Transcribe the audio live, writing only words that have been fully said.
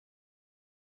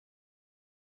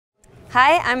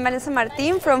Hi, I'm Vanesa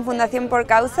Martin from Fundación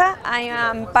PorCausa. I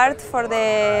am part for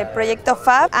the project of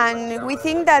FA.B. and we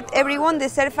think that everyone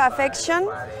deserves affection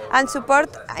and support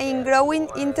in growing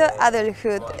into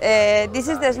adulthood. This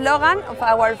is the slogan of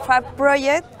our FA.B.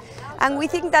 project, and we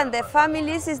think that the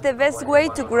families is the best way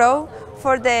to grow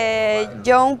for the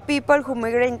young people who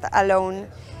migrate alone.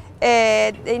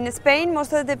 In Spain,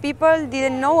 most of the people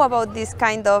didn't know about this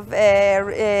kind of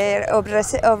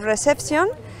reception.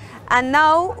 And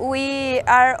now we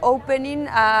are opening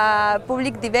a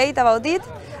public debate about it,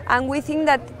 and we think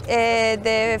that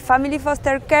the family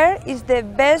foster care is the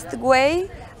best way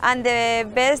and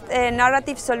the best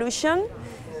narrative solution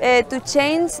to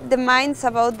change the minds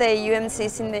about the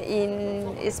UMCs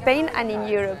in Spain and in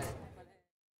Europe.